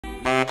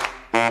Hi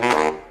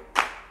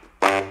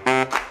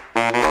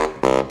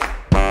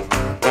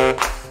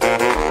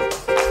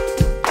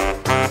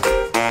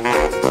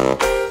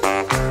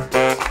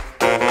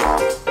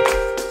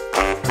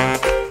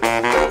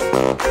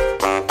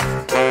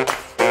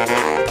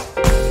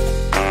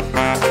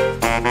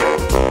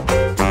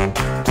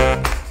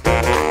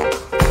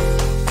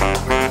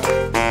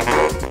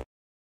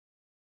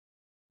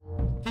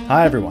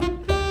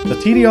everyone. The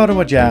TD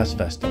Ottawa Jazz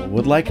Festival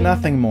would like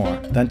nothing more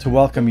than to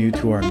welcome you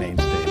to our main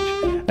stage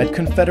at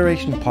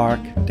Confederation Park,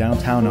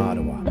 downtown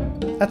Ottawa.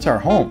 That's our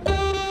home.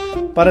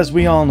 But as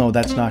we all know,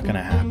 that's not going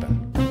to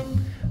happen.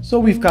 So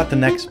we've got the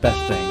next best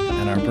thing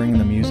and are bringing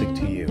the music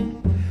to you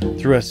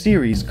through a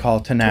series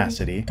called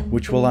Tenacity,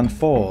 which will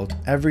unfold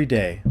every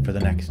day for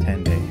the next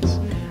 10 days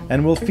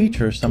and will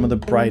feature some of the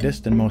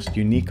brightest and most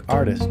unique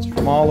artists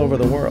from all over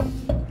the world.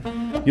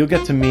 You'll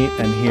get to meet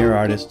and hear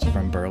artists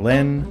from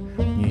Berlin,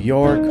 New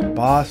York,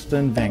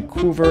 Boston,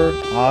 Vancouver,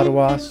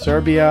 Ottawa,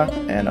 Serbia,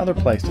 and other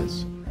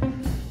places.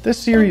 This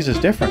series is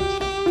different.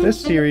 This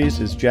series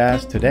is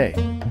Jazz Today.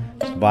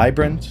 It's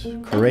vibrant,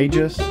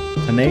 courageous,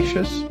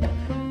 tenacious,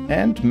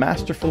 and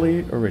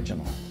masterfully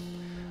original.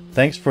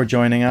 Thanks for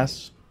joining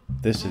us.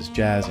 This is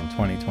Jazz in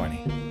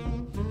 2020.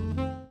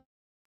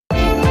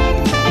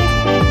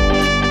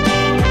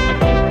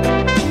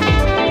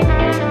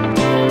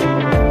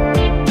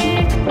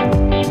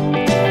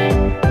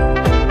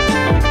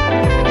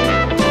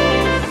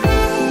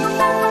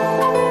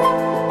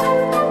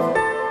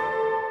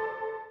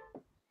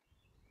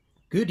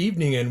 Good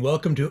evening and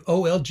welcome to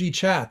OLG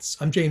Chats.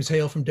 I'm James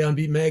Hale from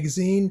Downbeat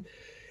Magazine,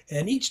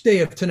 and each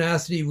day of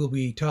Tenacity we'll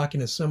be talking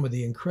to some of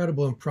the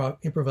incredible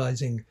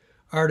improvising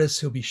artists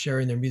who'll be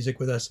sharing their music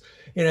with us.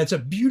 And it's a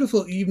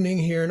beautiful evening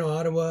here in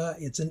Ottawa.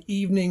 It's an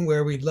evening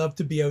where we'd love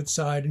to be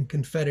outside in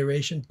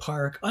Confederation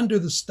Park under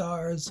the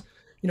stars.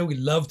 You know, we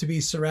love to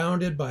be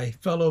surrounded by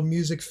fellow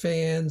music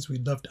fans.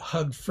 We'd love to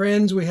hug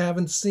friends we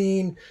haven't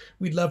seen.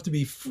 We'd love to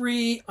be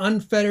free,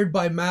 unfettered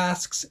by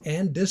masks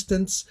and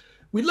distance.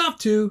 We'd love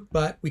to,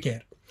 but we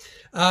can't.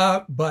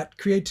 But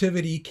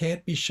creativity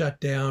can't be shut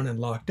down and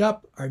locked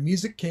up. Our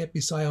music can't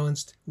be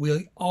silenced.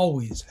 We'll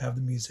always have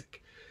the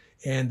music.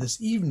 And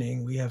this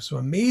evening, we have some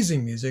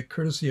amazing music,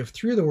 courtesy of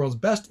three of the world's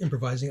best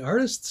improvising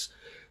artists.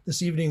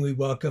 This evening, we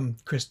welcome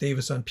Kris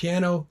Davis on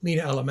piano,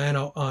 Lina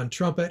Allemano on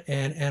trumpet,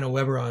 and Anna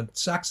Weber on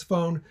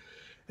saxophone.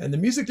 And the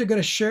music they're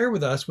going to share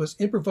with us was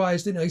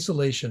improvised in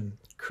isolation.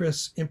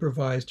 Kris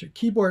improvised her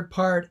keyboard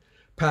part,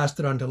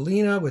 passed it on to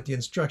Lina with the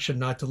instruction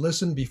not to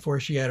listen before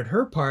she added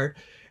her part,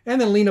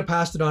 and then Lina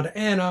passed it on to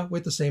Anna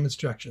with the same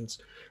instructions.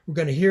 We're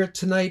going to hear it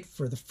tonight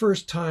for the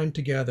first time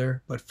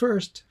together, but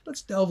first,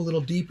 let's delve a little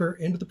deeper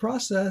into the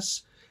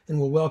process, and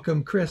we'll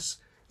welcome Kris,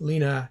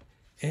 Lina,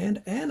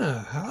 and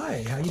Anna.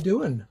 Hi, how you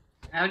doing?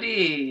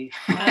 Howdy.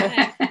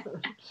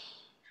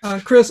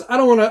 Kris, I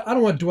don't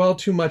want to dwell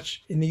too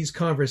much in these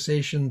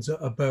conversations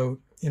about,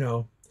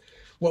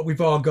 what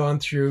we've all gone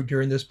through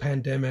during this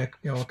pandemic.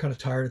 I'm kind of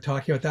tired of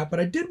talking about that, but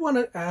I did want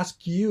to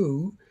ask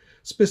you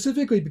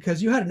specifically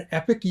because you had an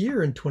epic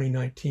year in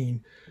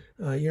 2019.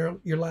 Your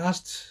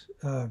last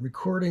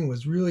recording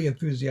was really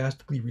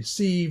enthusiastically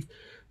received,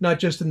 not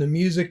just in the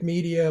music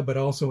media, but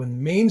also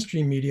in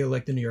mainstream media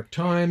like the New York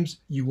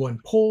Times. You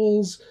won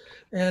polls,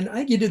 and I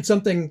think you did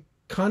something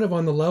kind of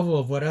on the level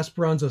of what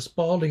Esperanza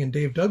Spalding and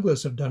Dave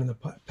Douglas have done in the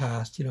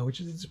past, which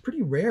is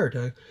pretty rare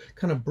to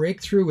kind of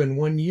break through in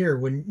 1 year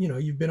when,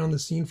 you've been on the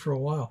scene for a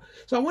while.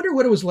 So I wonder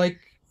what it was like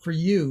for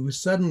you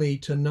suddenly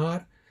to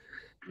not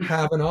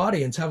have an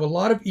audience, have a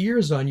lot of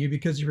ears on you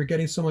because you were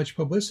getting so much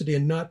publicity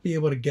and not be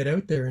able to get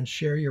out there and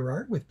share your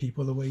art with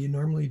people the way you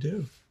normally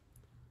do.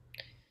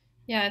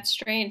 Yeah, it's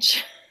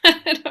strange.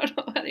 I don't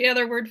know the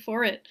other word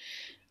for it.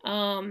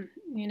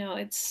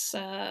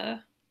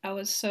 I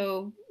was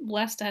so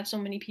blessed to have so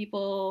many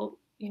people,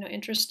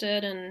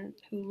 interested and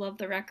who love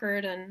the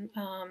record and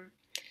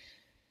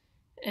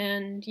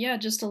yeah,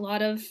 just a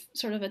lot of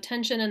sort of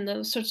attention and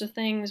those sorts of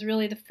things.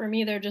 Really, for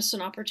me, they're just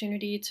an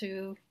opportunity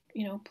to,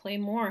 play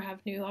more,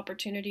 have new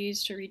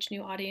opportunities to reach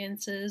new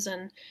audiences.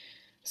 And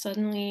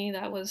suddenly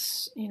that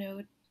was,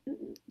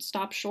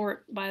 stopped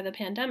short by the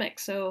pandemic.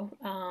 So,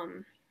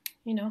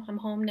 I'm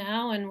home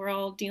now and we're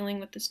all dealing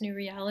with this new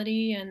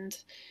reality and,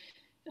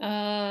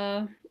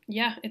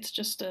 yeah, it's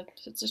just a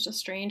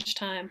strange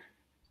time.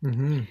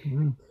 Mm-hmm,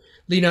 mm-hmm.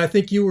 Lina, I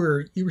think you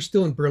were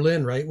still in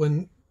Berlin, right?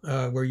 When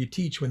where you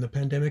teach when the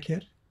pandemic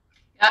hit?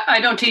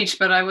 I don't teach,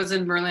 but I was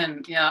in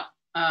Berlin. Yeah,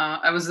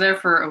 I was there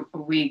for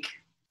a week.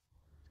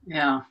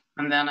 Yeah,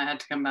 and then I had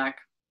to come back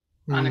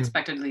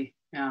unexpectedly.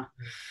 Yeah,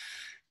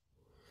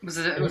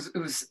 it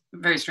was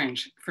very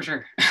strange for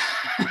sure.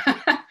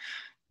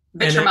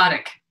 Bit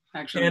traumatic,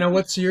 actually. Anna,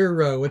 what's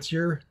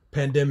your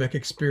pandemic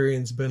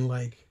experience been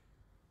like?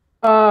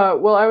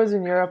 Well, I was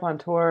in Europe on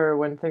tour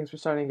when things were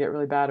starting to get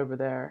really bad over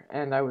there,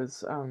 and I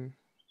was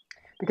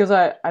because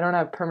I don't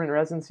have permanent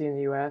residency in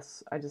the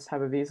US, I just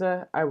have a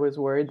visa. I was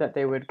worried that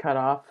they would cut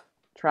off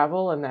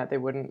travel and that they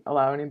wouldn't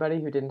allow anybody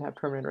who didn't have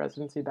permanent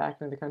residency back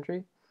into the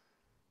country.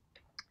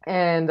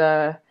 And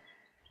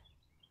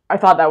I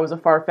thought that was a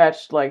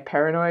far-fetched, like,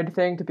 paranoid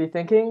thing to be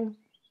thinking.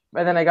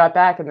 And then I got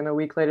back, and then a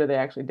week later they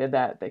actually did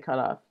that. They cut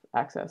off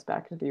access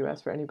back to the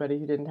U.S. for anybody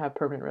who didn't have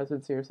permanent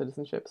residency or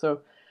citizenship.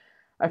 So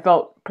I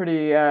felt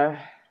pretty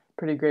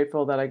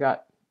grateful that I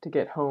got to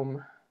get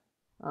home.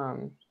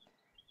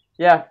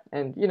 Yeah,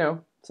 and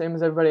same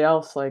as everybody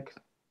else, like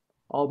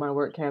all my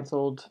work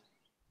canceled,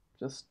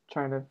 just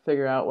trying to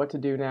figure out what to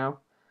do now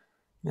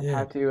and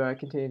how to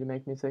continue to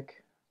make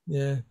music.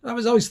 Yeah, I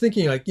was always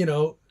thinking, like,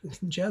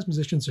 jazz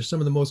musicians are some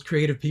of the most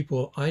creative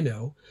people I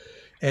know.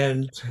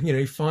 And,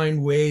 you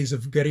find ways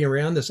of getting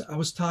around this. I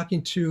was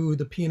talking to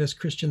the pianist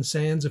Christian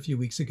Sands a few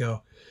weeks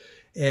ago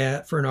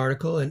for an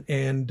article.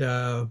 And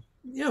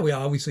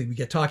we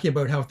get talking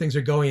about how things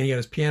are going. And he had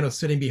his piano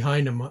sitting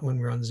behind him when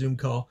we were on the Zoom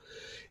call.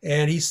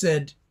 And he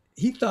said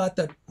he thought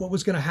that what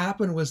was going to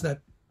happen was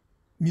that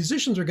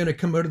musicians are going to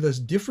come out of this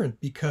different,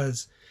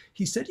 because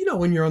he said,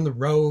 when you're on the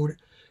road,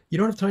 you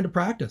don't have time to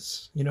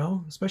practice,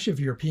 especially if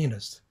you're a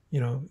pianist.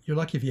 You're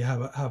lucky if you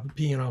have a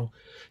piano,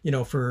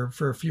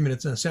 for a few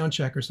minutes in a sound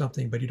check or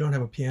something, but you don't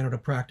have a piano to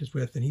practice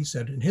with. And he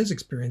said, in his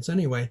experience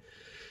anyway,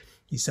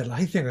 he said,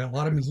 I think a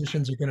lot of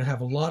musicians are going to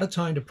have a lot of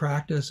time to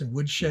practice and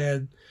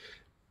woodshed,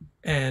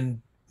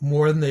 and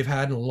more than they've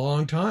had in a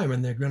long time.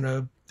 And they're going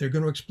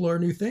to explore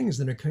new things,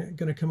 and they're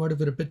going to come out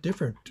of it a bit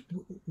different.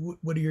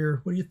 What are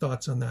your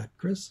thoughts on that,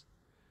 Kris?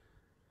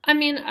 I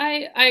mean,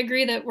 I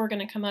agree that we're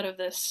going to come out of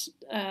this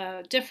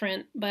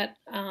different, but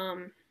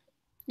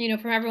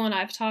from everyone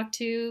I've talked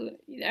to,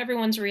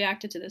 everyone's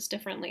reacted to this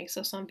differently.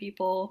 So some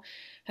people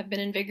have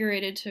been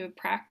invigorated to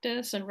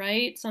practice and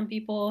write. Some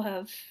people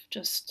have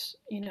just,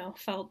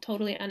 felt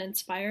totally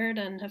uninspired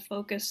and have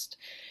focused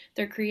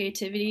their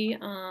creativity,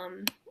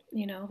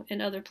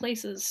 in other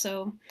places.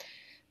 So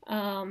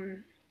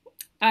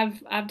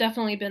I've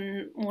definitely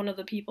been one of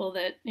the people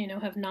that,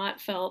 have not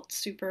felt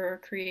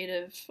super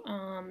creative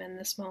in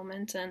this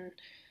moment. And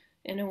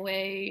in a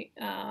way,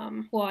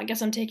 I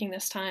guess I'm taking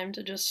this time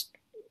to just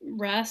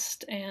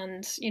rest.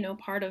 And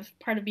part of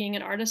being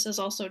an artist is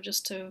also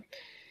just to,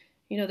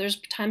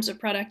 there's times of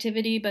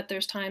productivity, but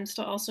there's times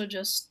to also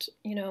just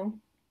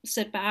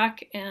sit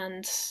back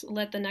and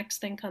let the next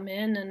thing come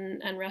in,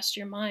 and rest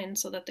your mind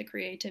so that the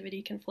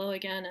creativity can flow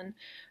again. And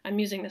I'm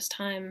using this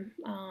time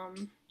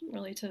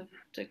really to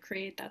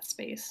create that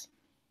space.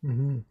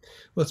 Mm-hmm.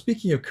 Well,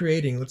 speaking of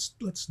creating,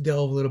 let's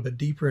delve a little bit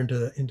deeper into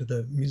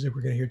the music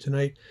we're going to hear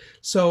tonight.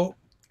 So,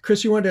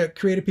 Kris, you wanted to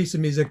create a piece of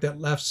music that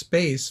left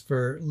space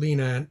for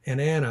Lina and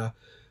Anna,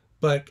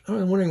 but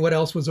I'm wondering what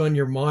else was on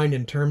your mind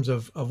in terms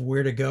of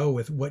where to go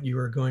with what you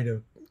were going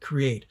to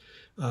create.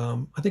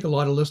 I think a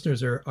lot of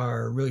listeners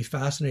are really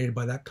fascinated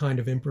by that kind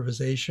of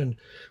improvisation,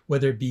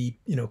 whether it be,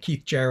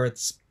 Keith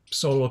Jarrett's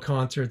solo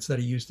concerts that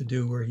he used to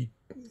do, where he,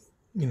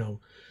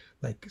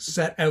 like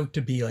set out to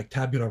be like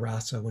tabula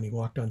rasa when he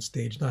walked on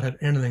stage, not had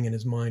anything in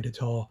his mind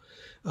at all,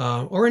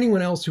 or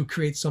anyone else who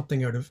creates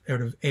something out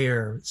of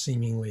air,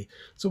 seemingly.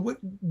 So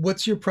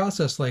what's your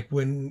process like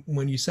when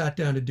you sat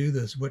down to do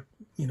this? What,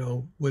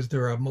 was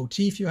there a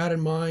motif you had in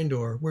mind,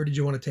 or where did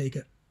you want to take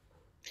it?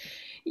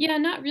 Yeah,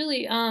 not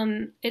really.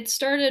 It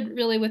started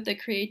really with the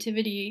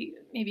creativity,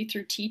 maybe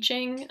through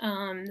teaching.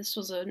 This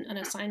was an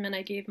assignment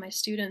I gave my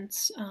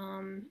students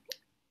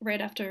right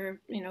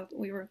after,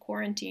 we were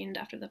quarantined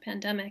after the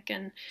pandemic.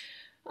 And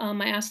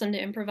I asked them to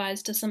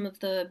improvise to some of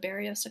the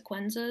Barrio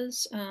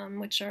sequenzas,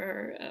 which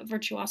are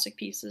virtuosic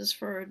pieces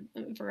for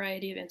a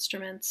variety of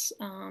instruments.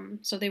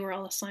 So they were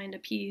all assigned a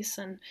piece.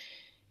 And,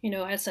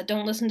 I said,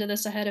 don't listen to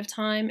this ahead of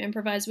time,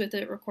 improvise with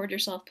it, record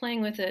yourself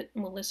playing with it,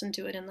 and we'll listen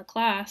to it in the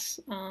class.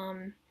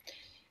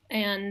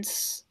 And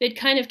it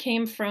kind of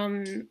came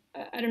from,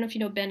 I don't know if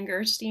you know Ben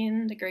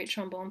Gerstein, the great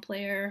trombone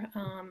player,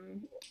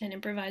 and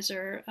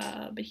improviser,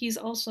 but he's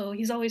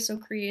always so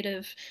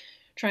creative,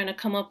 trying to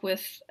come up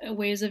with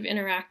ways of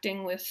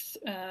interacting with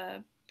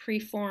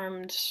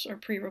preformed or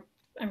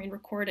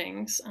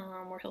recordings,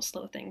 where he'll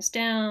slow things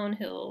down,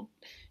 he'll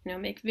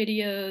make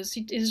videos.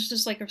 He's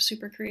just like a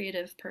super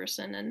creative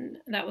person, and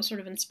that was sort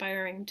of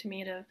inspiring to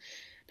me to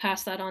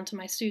pass that on to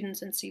my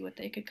students and see what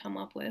they could come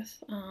up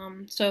with.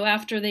 So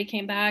after they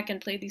came back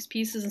and played these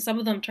pieces, and some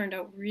of them turned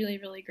out really,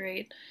 really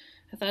great,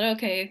 I thought,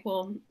 okay,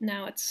 well,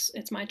 now it's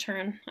my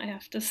turn. I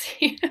have to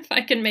see if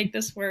I can make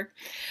this work.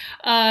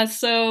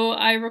 So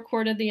I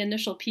recorded the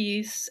initial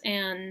piece,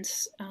 and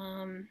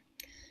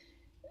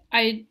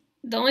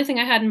the only thing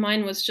I had in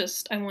mind was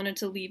just I wanted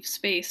to leave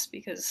space,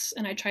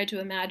 and I tried to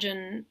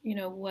imagine,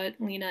 what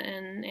Lina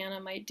and Anna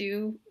might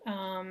do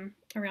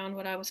around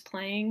what I was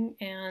playing,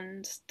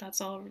 and that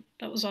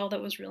was all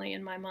that was really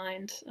in my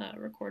mind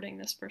recording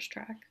this first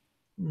track.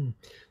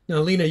 Now,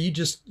 Lina, you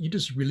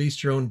just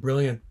released your own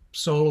brilliant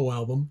solo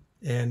album,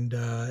 and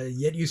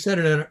yet you said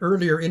in an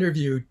earlier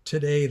interview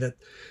today that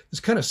this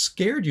kind of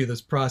scared you,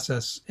 this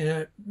process, and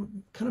it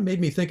kind of made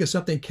me think of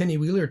something Kenny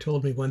Wheeler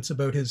told me once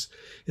about his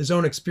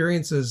own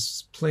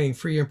experiences playing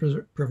free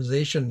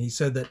improvisation. He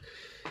said that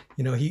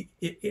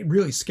it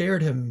really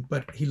scared him,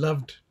 but he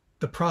loved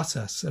the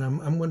process, and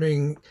I'm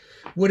wondering,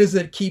 what is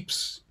it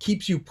keeps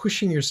you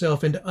pushing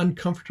yourself into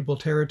uncomfortable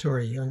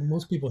territory?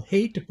 Most people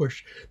hate to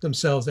push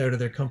themselves out of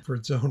their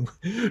comfort zone.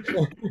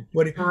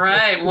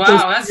 Right. What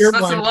goes Wow. through your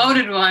That's a mind?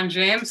 loaded one,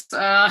 James.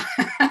 Are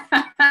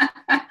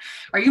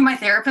you my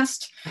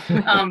therapist?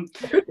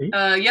 Could be.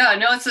 Yeah.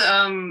 No. It's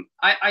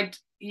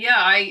yeah.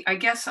 I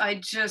guess I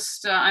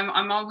just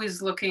I'm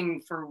always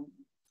looking for.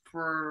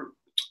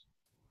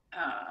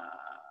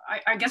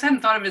 I guess I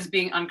hadn't thought of it as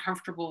being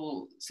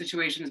uncomfortable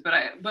situations,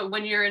 but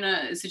when you're in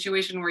a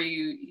situation where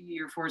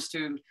you're forced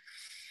to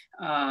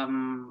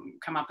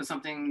come up with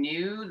something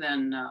new,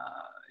 then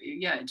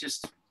yeah, it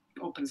just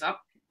opens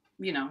up,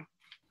 you know,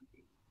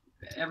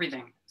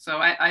 everything. So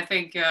I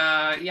think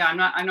yeah,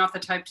 I'm not the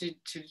type to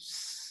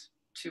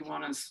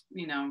want to,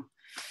 you know,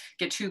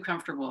 get too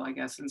comfortable, I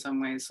guess, in some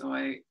ways. So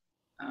I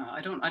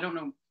don't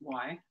know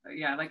why.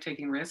 Yeah, I like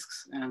taking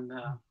risks and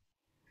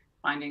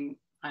finding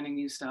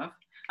new stuff.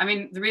 I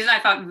mean, the reason I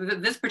thought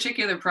this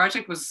particular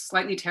project was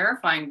slightly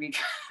terrifying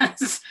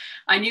because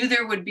I knew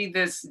there would be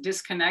this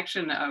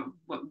disconnection of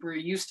what we're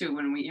used to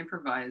when we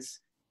improvise,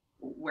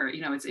 where,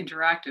 you know, it's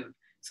interactive.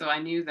 So I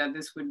knew that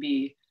this would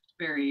be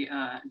very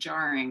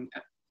jarring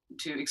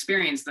to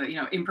experience the, you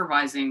know,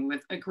 improvising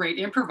with a great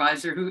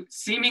improviser who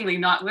seemingly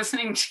not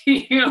listening to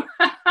you,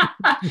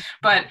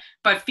 but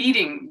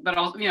feeding, but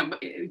also, you know,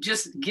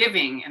 just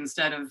giving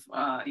instead of,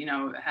 you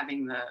know,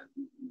 having the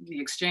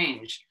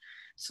exchange.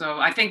 So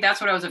I think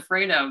that's what I was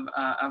afraid of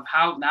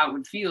how that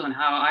would feel and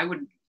how I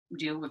would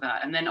deal with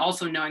that. And then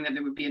also knowing that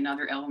there would be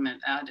another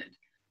element added.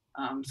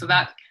 So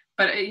that,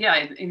 but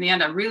yeah, in the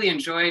end, I really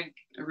enjoyed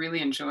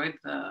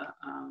the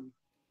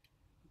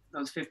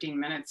those 15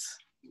 minutes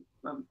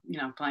of, you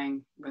know,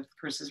 playing with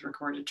Kris's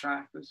recorded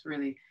track. It was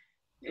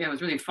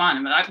really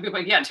fun.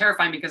 But yeah,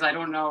 terrifying because I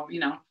don't know, you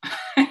know,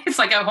 it's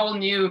like a whole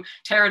new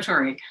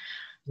territory.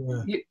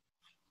 Yeah.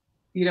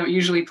 You don't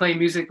usually play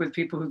music with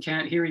people who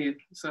can't hear you,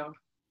 so.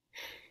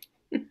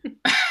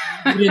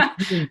 You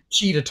didn't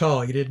cheat at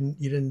all. You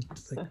didn't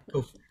like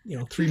go, you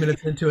know, 3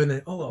 minutes into it and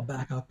then, oh, I'll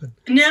back up. And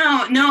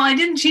No, I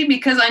didn't cheat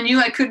because I knew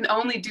I couldn't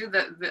only do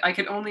that. I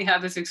could only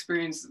have this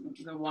experience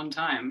the one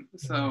time.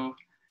 So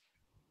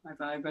I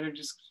thought I better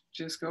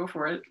just go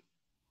for it.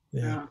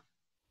 Yeah.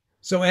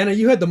 So Anna,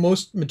 you had the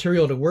most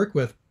material to work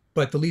with,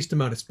 but the least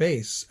amount of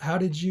space. How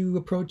did you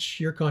approach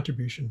your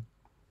contribution?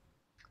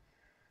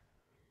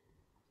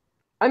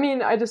 I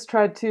mean, I just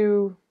tried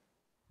to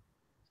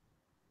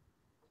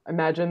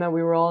imagine that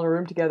we were all in a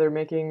room together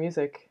making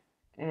music.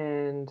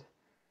 And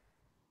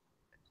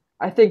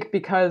I think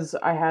because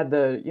I had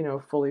the, you know,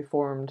 fully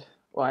formed,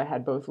 well, I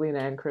had both Lina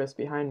and Kris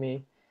behind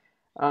me,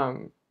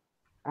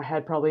 I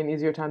had probably an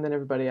easier time than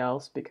everybody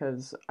else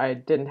because I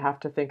didn't have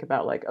to think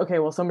about like, okay,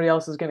 well, somebody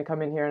else is going to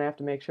come in here and I have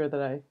to make sure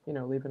that I, you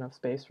know, leave enough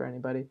space for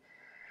anybody.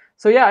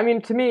 So yeah, I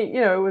mean, to me, you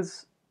know,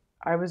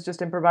 I was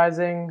just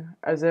improvising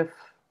as if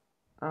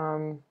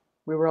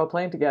we were all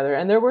playing together.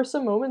 And there were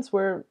some moments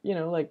where, you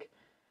know, like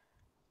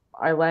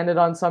I landed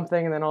on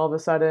something and then all of a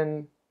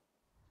sudden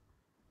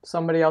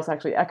somebody else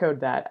actually echoed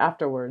that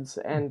afterwards.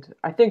 And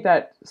I think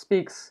that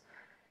speaks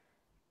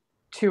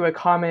to a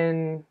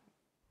common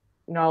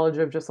knowledge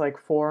of just like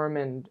form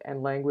and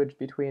language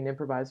between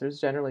improvisers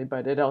generally,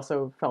 but it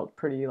also felt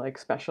pretty like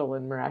special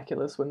and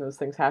miraculous when those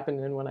things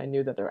happened and when I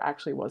knew that there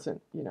actually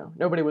wasn't, you know,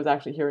 nobody was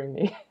actually hearing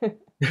me.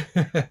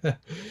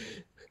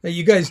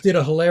 You guys did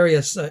a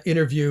hilarious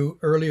interview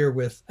earlier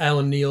with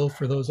Alan Neal.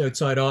 For those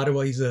outside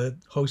Ottawa, he's a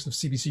host of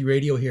CBC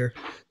Radio here.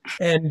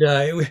 And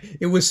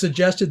it was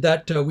suggested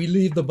that we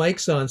leave the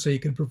mics on so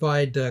you can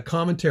provide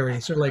commentary,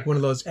 sort of like one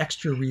of those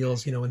extra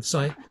reels, you know, in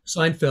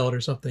Seinfeld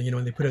or something, you know,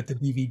 when they put out the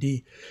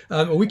DVD.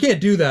 We can't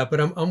do that, but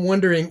I'm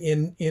wondering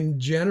in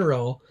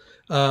general,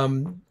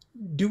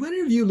 do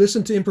any of you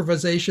listen to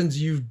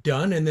improvisations you've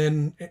done and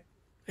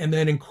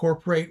then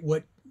incorporate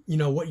what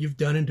you've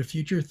done into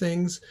future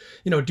things?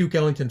 You know, Duke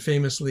Ellington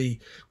famously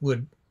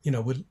would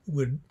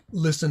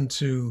listen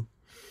to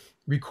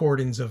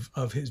recordings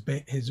of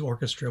his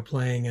orchestra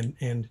playing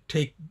and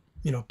take,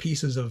 you know,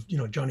 pieces of, you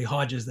know, Johnny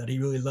Hodges that he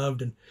really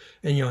loved and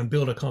you know, and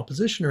build a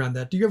composition around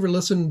that. Do you ever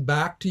listen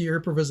back to your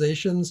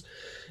improvisations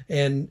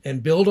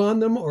and build on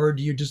them, or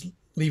do you just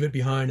leave it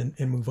behind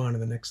and move on to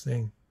the next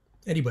thing?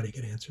 Anybody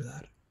can answer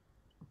that.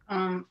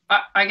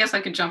 I guess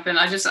I could jump in.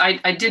 I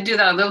did do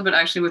that a little bit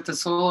actually with the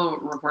solo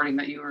recording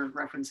that you were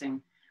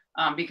referencing,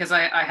 because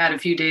I had a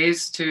few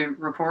days to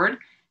record,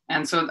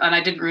 and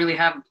I didn't really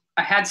have.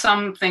 I had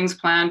some things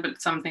planned,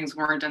 but some things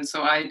weren't, and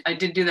so I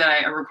did do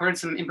that. I recorded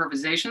some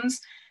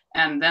improvisations,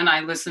 and then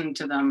I listened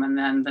to them, and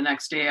then the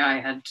next day I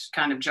had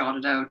kind of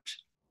jotted out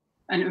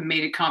and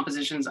made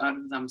compositions out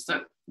of them.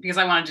 So because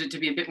I wanted it to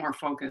be a bit more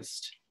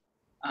focused,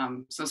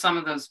 so some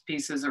of those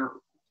pieces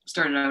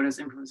started out as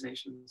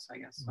improvisations, I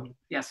guess. So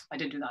yes, I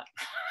did do that.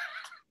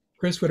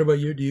 Kris, what about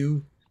you? Do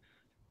you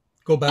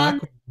go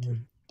back or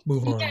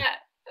move on? Yeah,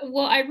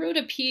 well, I wrote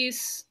a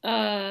piece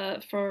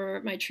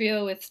for my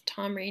trio with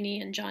Tom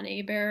Rainey and John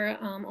Aber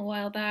a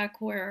while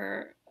back,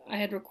 where I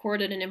had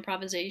recorded an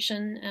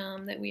improvisation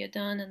that we had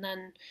done, and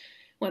then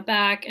went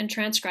back and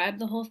transcribed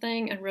the whole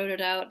thing and wrote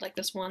it out like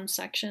this one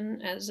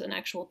section as an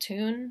actual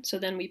tune. So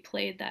then we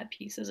played that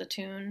piece as a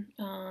tune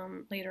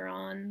later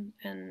on,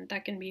 and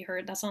that can be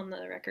heard. That's on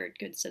the record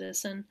Good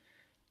Citizen.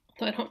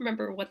 Though I don't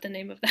remember what the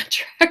name of that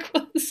track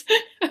was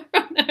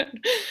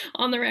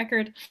on the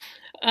record.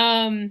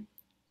 Yeah,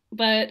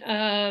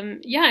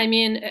 I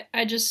mean,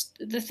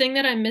 the thing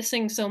that I'm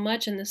missing so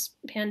much in this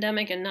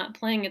pandemic and not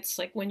playing, it's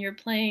like when you're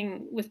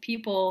playing with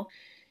people,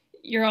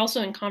 you're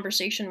also in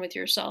conversation with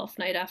yourself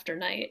night after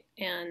night.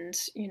 And,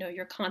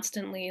 you're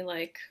constantly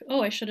like,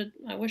 oh,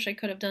 I wish I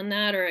could have done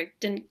that, or I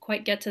didn't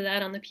quite get to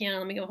that on the piano.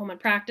 Let me go home and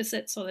practice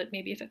it so that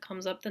maybe if it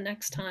comes up the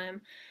next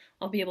time,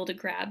 I'll be able to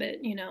grab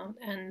it,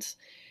 and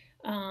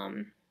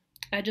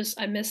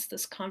I miss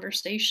this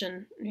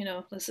conversation,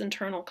 this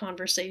internal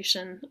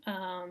conversation.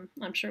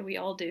 I'm sure we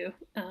all do.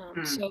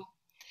 So,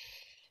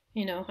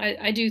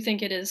 I do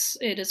think it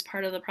is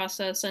part of the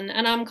process. And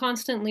I'm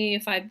constantly,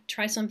 if I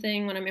try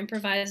something when I'm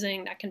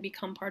improvising, that can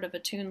become part of a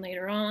tune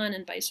later on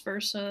and vice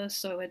versa.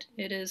 So it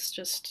is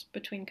just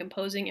between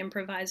composing,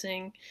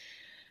 improvising,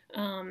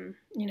 and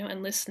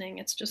listening.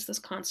 It's just this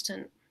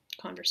constant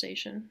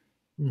conversation.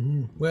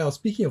 Mm-hmm. Well,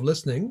 speaking of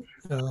listening,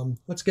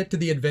 let's get to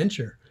the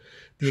adventure,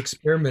 the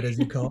experiment, as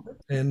you call it.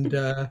 And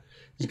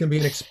it's going to be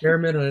an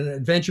experiment and an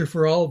adventure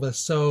for all of us.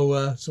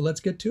 So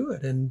let's get to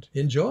it and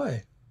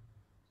enjoy.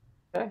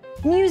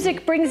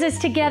 Music brings us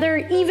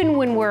together even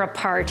when we're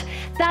apart.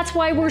 That's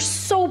why we're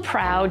so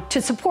proud to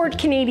support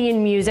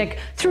Canadian music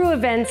through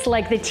events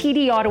like the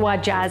TD Ottawa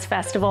Jazz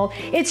Festival.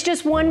 It's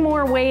just one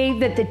more way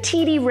that the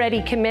TD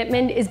Ready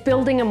commitment is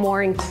building a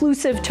more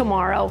inclusive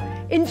tomorrow.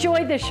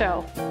 Enjoy the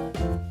show.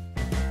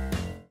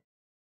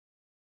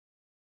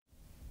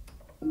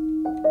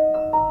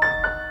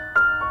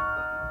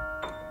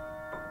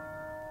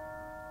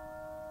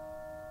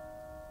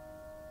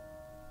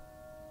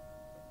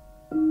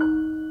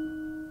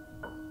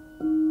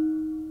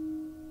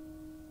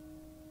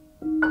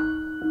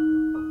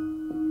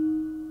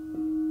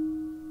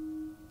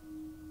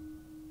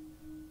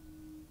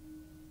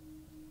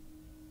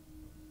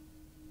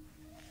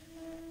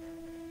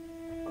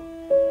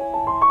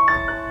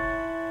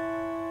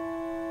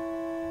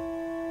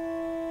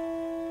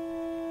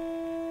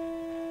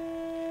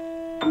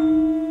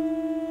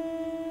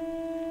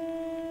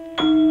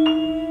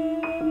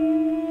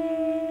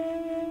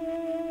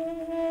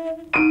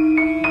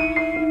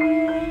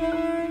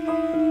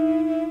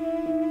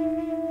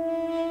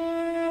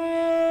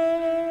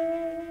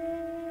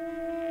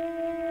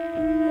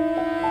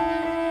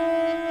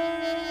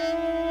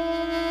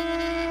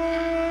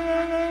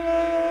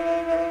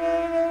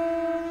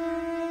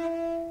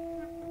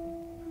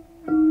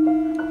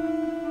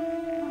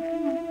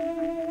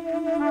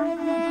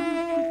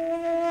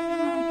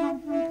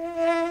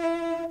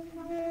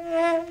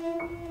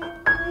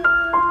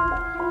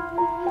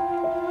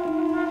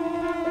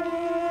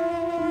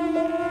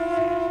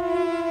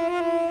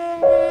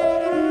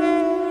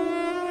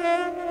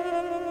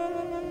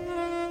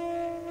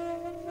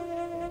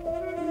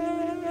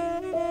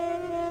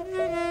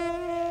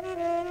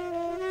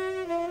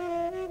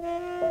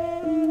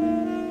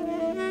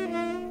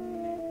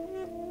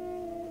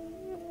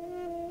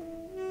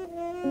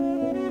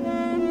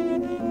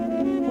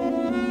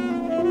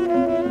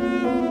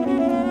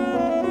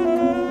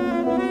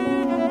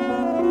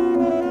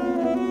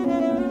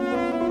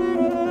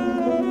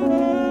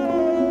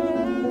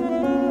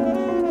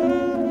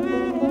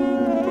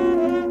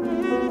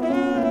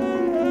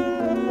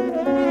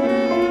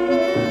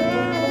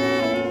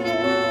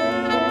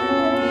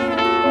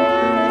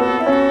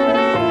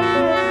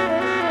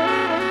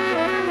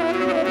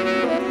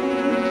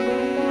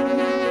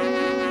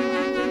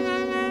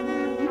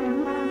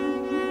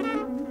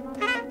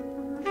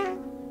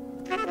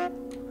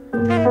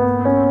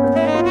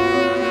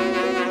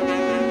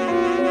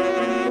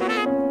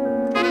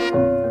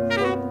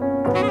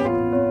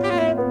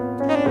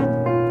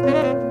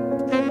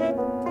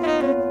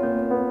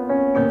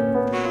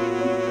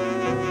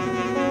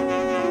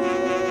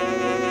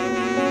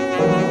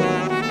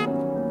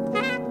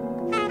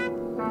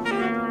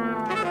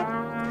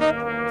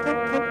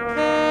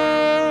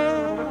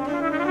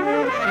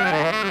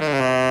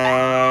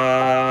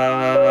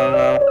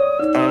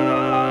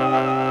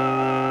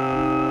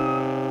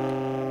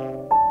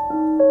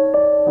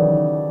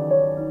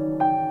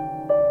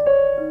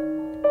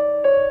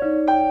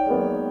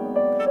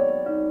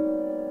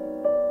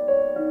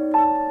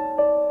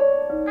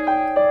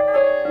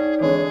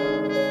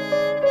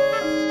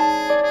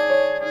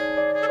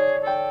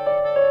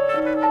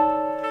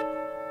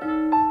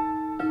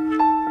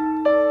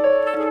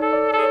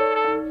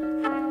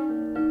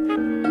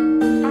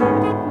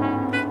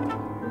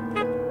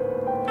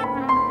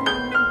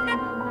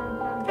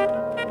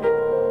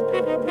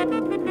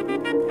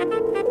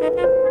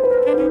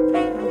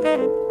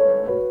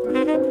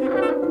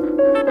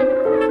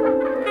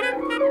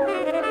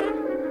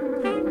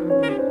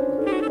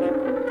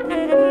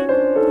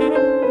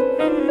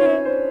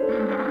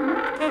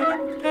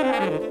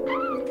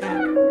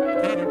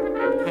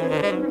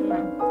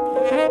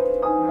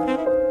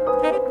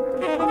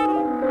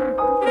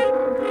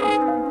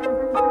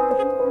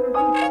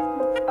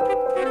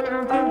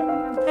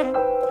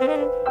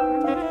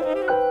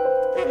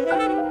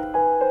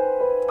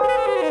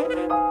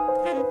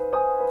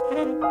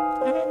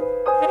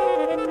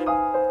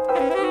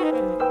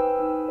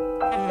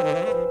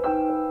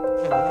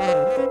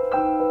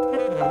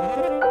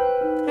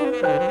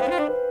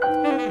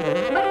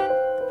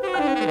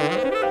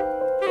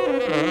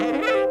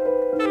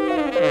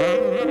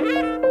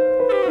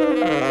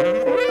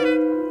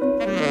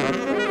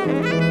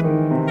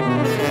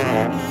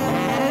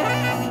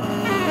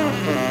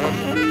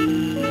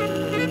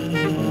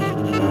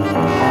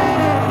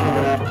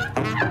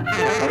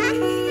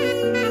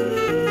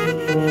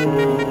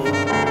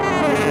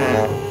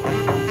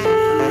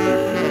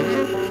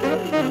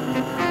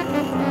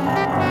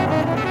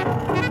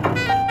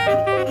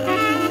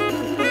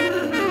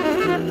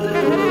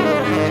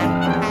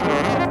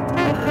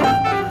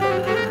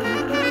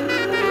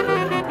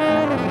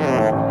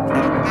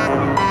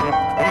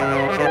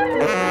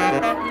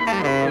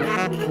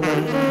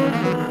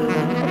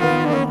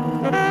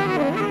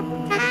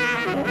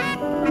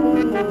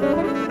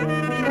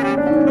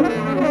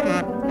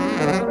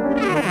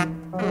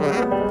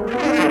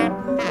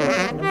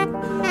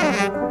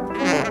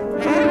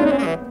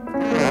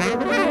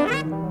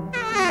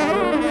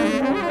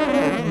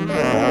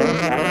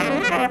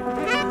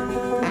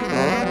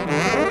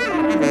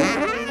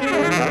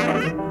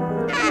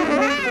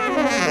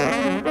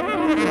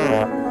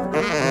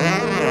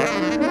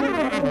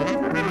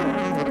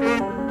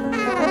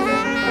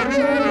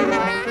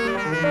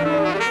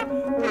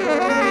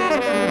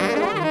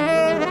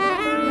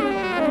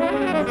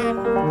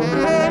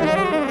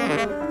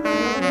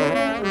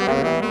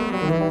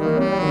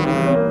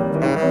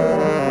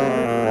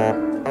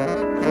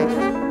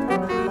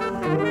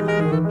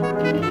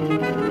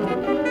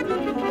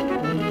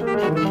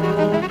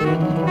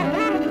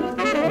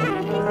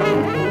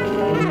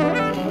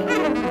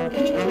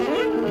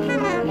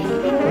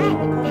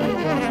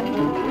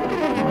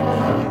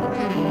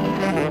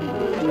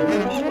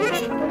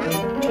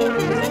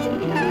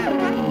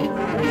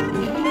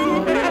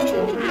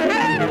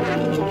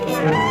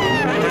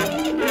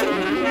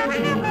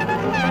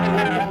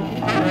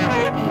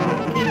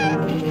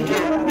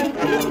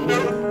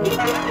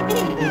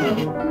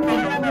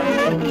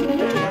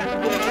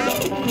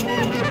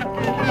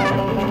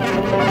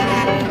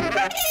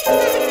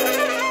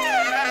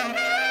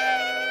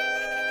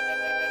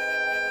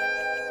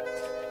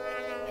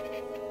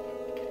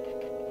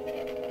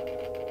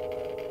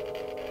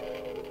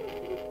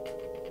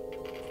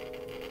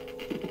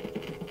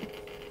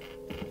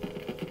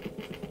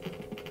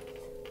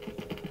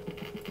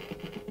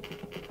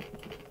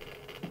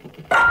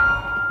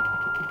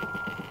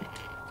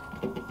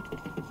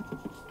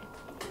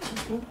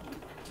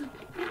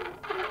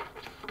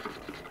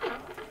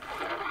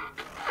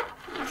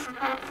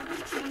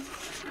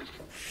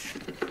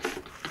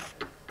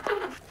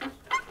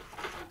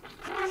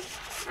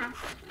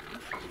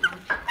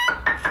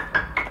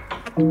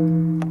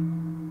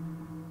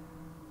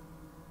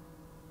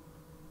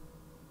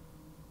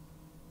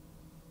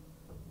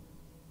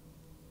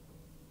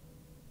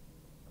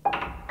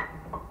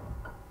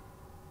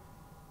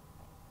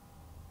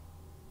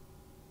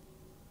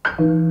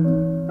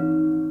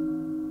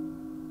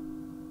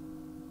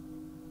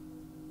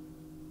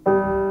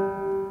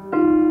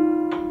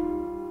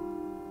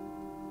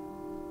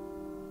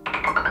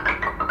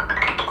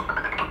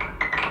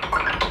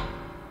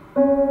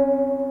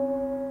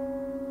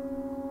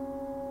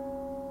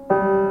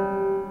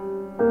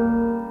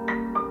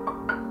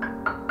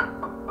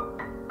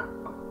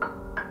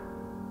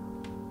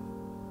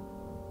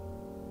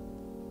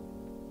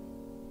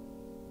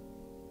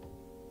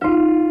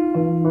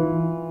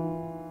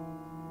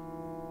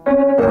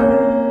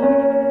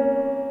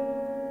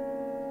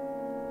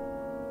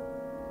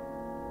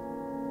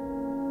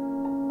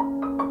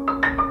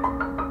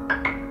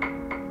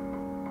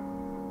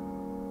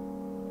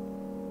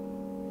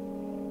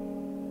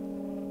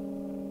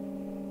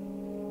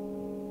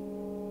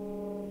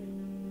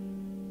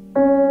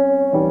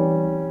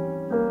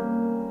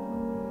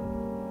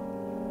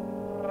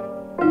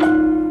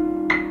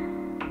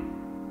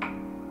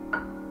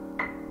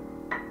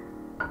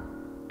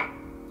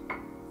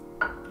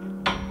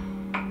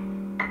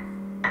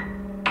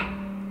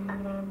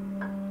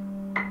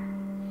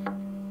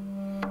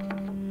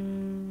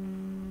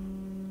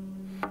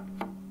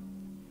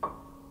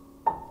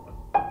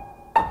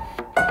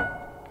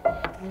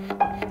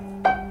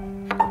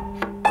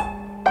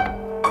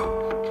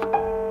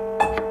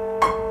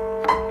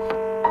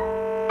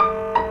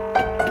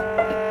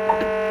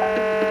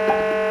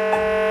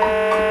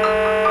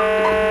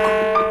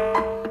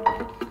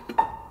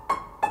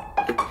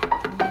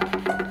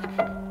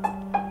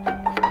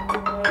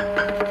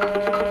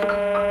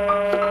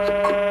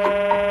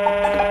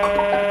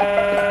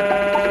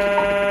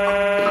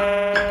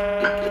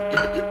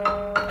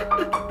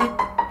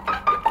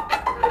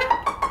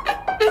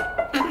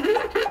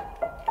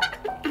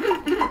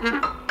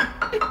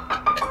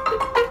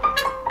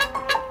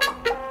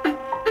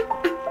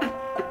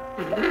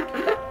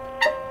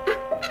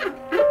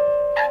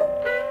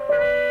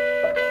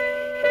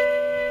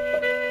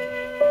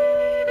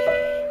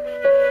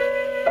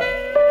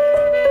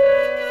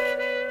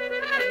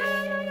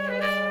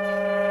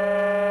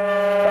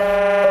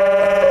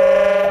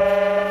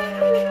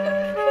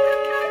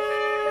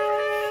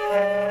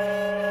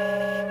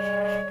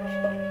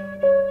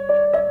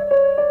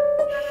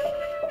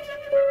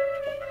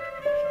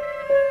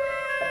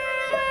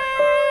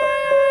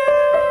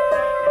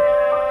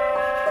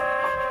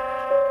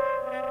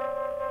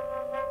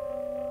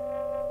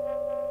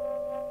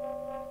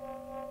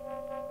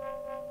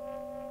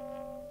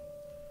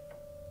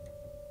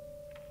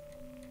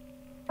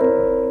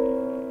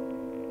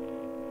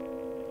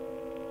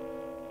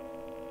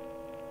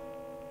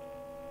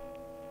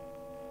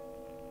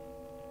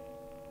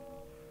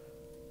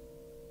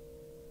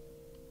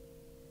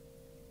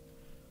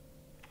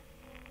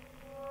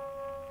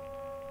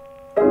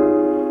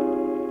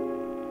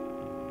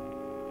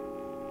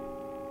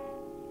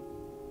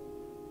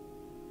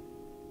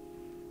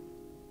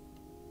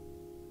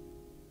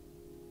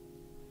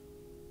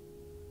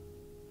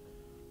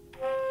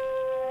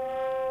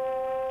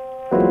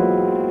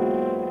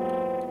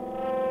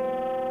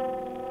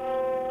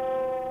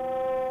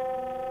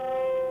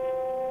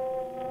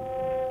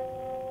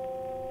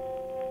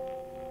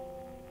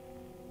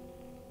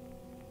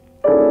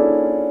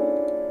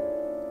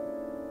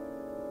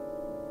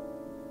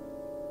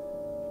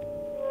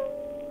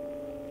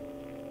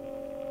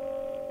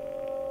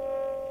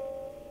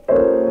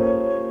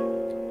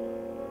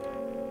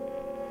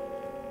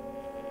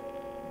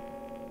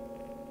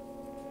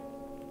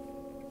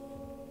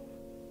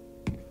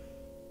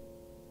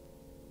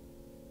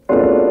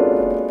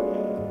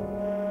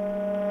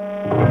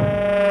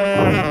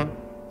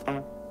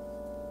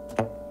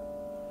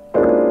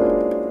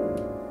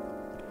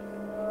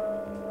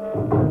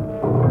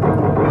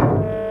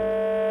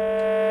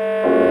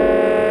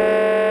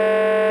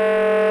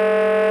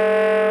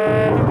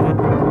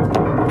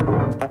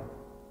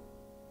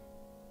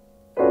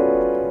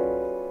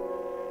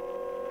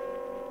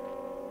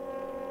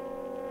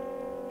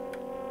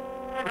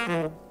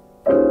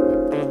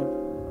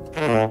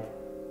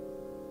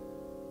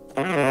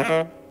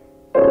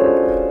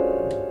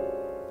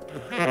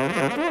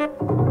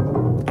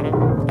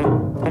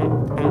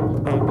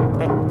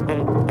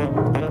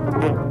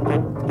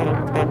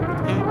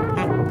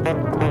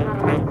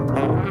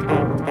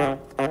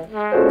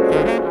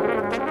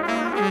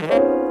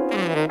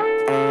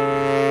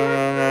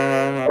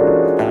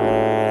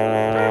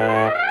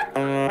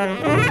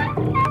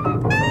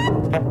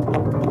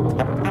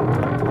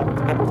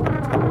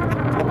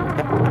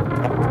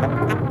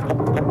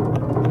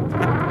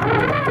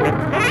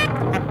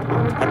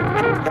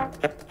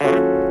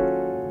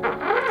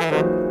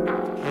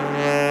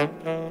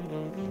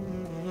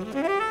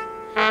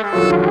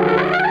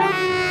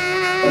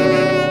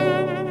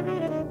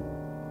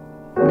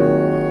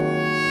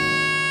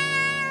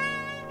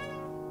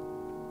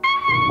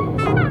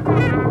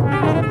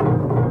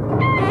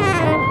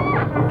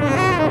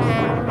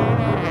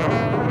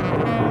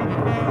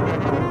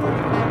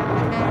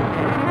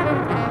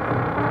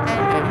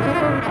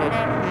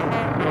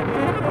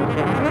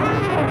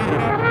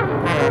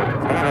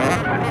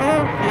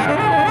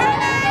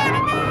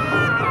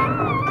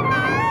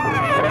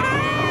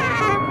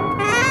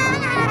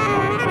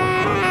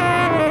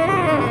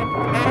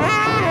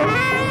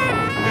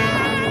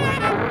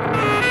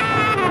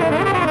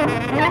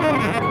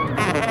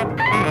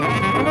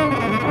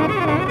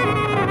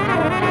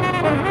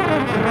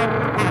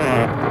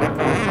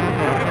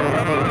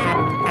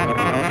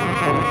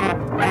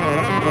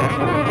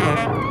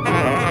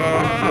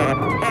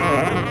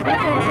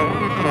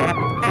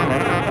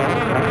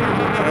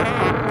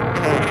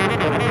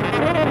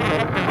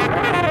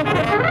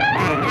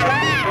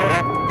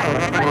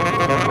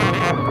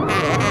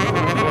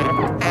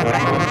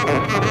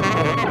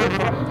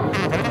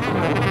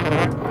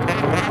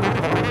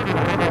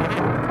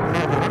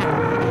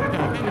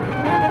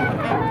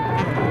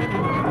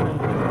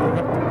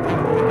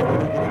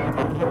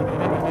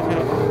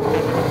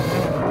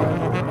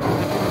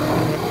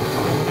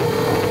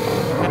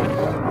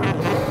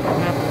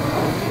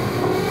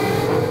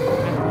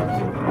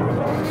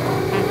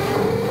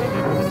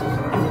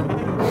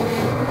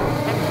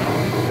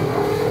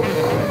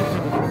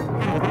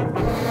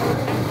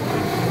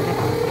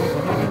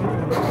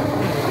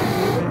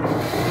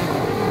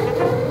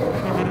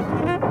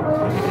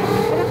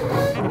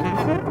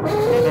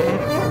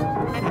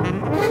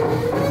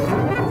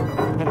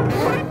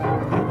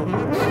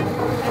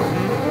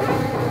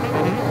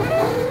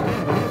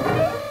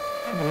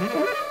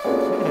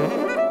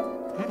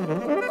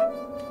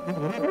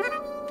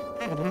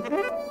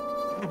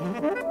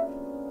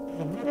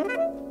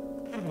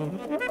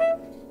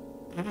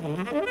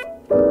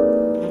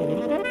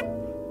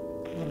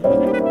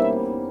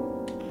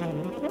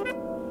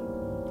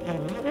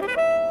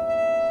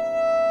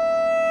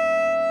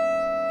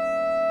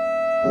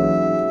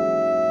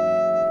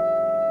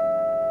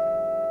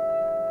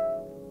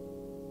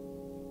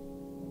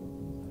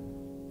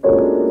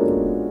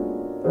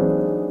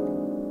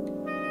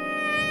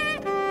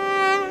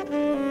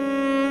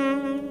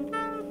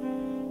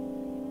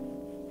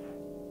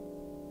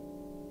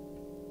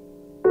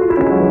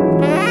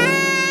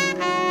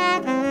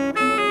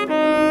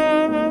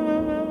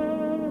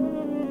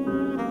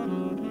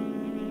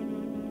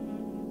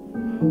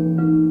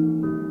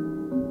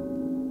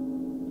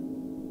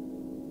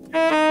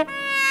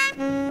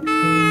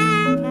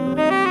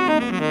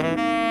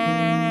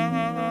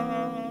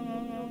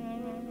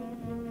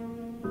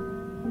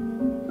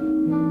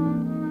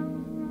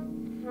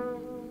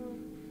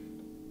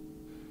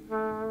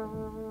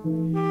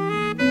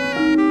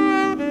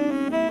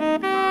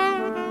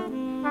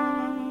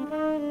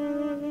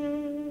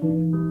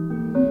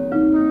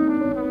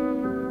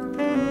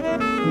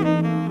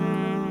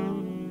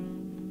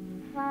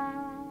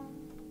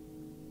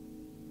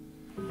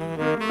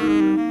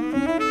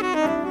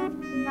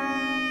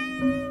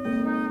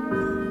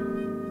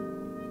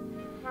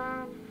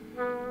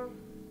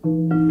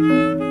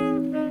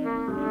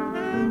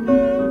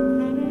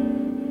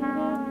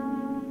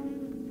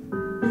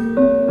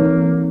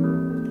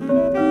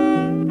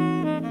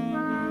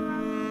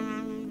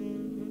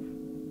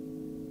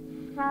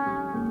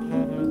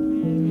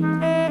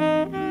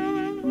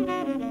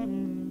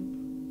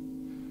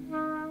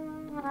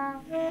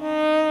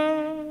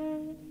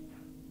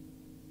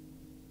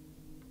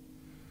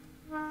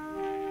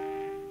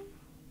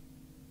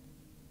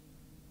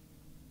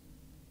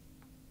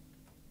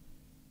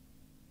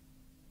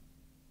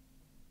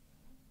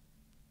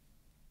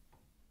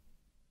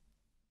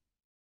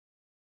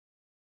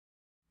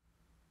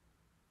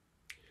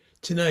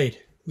 Tonight,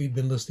 we've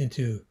been listening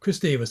to Kris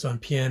Davis on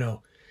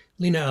piano,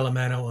 Lina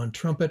Allemano on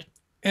trumpet,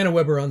 Anna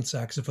Weber on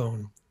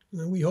saxophone.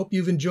 We hope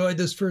you've enjoyed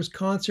this first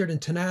concert in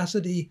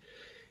Tenacity,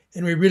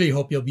 and we really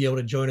hope you'll be able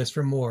to join us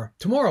for more.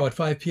 Tomorrow at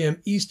 5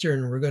 p.m.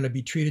 Eastern, we're going to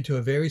be treated to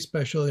a very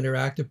special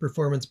interactive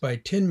performance by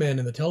Tin Men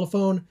in the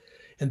Telephone,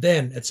 and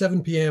then at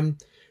 7 p.m.,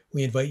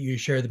 we invite you to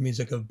share the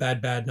music of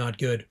Bad Bad Not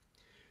Good.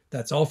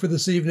 That's all for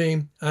this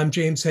evening. I'm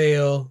James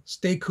Hale.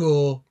 Stay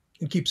cool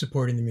and keep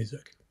supporting the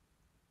music.